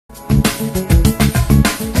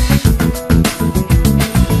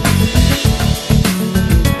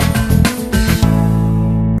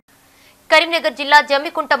కరీంనగర్ జిల్లా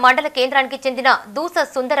జమ్మికుంట మండల కేంద్రానికి చెందిన దూస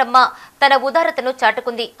సుందరమ్మ తన ఉదారతను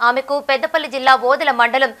చాటుకుంది. ఆమెకు పెద్దపల్లి జిల్లా ఓదెల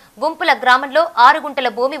మండలం గుంపుల గ్రామంలో 6 గుంటల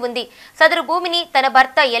భూమి ఉంది. సదరు భూమిని తన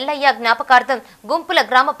భర్త ఎల్లయ్య జ్ఞాపకార్థం గుంపుల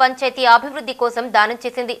గ్రామ పంచాయతీ అభివృద్ధి కోసం దానం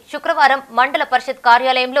చేసింది. శుక్రవారం మండల పరిషత్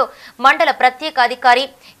కార్యాలయంలో మండల ప్రత్యేక అధికారి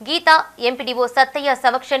గీత, ఎంపీడీఓ సత్తయ్య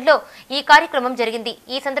సమక్షంలో ఈ కార్యక్రమం జరిగింది.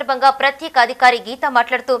 ఈ సందర్భంగా ప్రత్యేక అధికారి గీత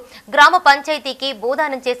మాట్లాడుతూ గ్రామ పంచాయతీకి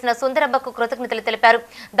భూదానం చేసిన సుందరమ్మకు కృతజ్ఞతలు తెలిపారు.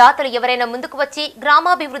 దాతలు ఎవరైనా ముందుకు వచ్చి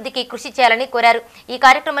గ్రామాభివృద్ధికి కృషి చేయాలని కోరారు. ఈ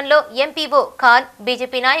కార్యక్రమంలో ఎంపీఓ ఖాన్,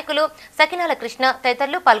 బీజేపీ నాయకులు సకినాల కృష్ణ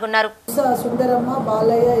తదితరులు పాల్గొన్నారు. సుందరమ్మ,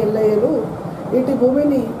 బాలయ్య, ఎల్లయ్యలు ఇటు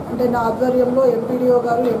భూమిని అంటే నా ఆధ్వర్యంలో ఎంపీడీఓ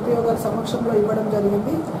గారు సమక్షంలో ఇవ్వడం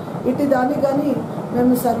జరిగింది. ఇటు దాన్ని కానీ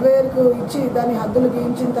మేము సర్వేయర్కు ఇచ్చి దాని హద్దులు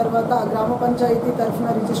గీయించిన తర్వాత గ్రామ పంచాయతీ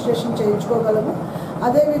తరఫున రిజిస్ట్రేషన్ చేయించుకోగలము.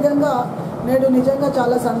 అదేవిధంగా నేడు నిజంగా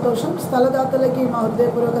చాలా సంతోషం. స్థలదాతలకి మా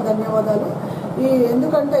హృదయపూర్వక ధన్యవాదాలు.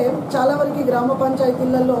 ఎందుకంటే చాలా వరకు గ్రామ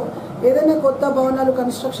పంచాయతీలలో ఏదైనా కొత్త భవనాలు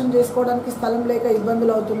కన్స్ట్రక్షన్ చేసుకోవడానికి స్థలం లేక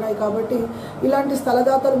ఇబ్బందులు అవుతున్నాయి. కాబట్టి ఇలాంటి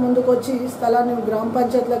స్థలదాతలు ముందుకొచ్చి స్థలాన్ని గ్రామ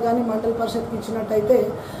పంచాయతీలకు కానీ మండల పరిషత్కి ఇచ్చినట్టయితే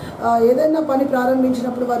ఏదైనా పని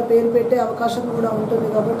ప్రారంభించినప్పుడు వారి పేరు పెట్టే అవకాశం కూడా ఉంటుంది.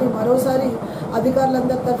 కాబట్టి మరోసారి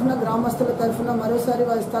అధికారులందరి తరఫున, గ్రామస్తుల తరఫున మరోసారి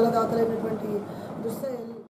వారి స్థలదాతలైనటువంటి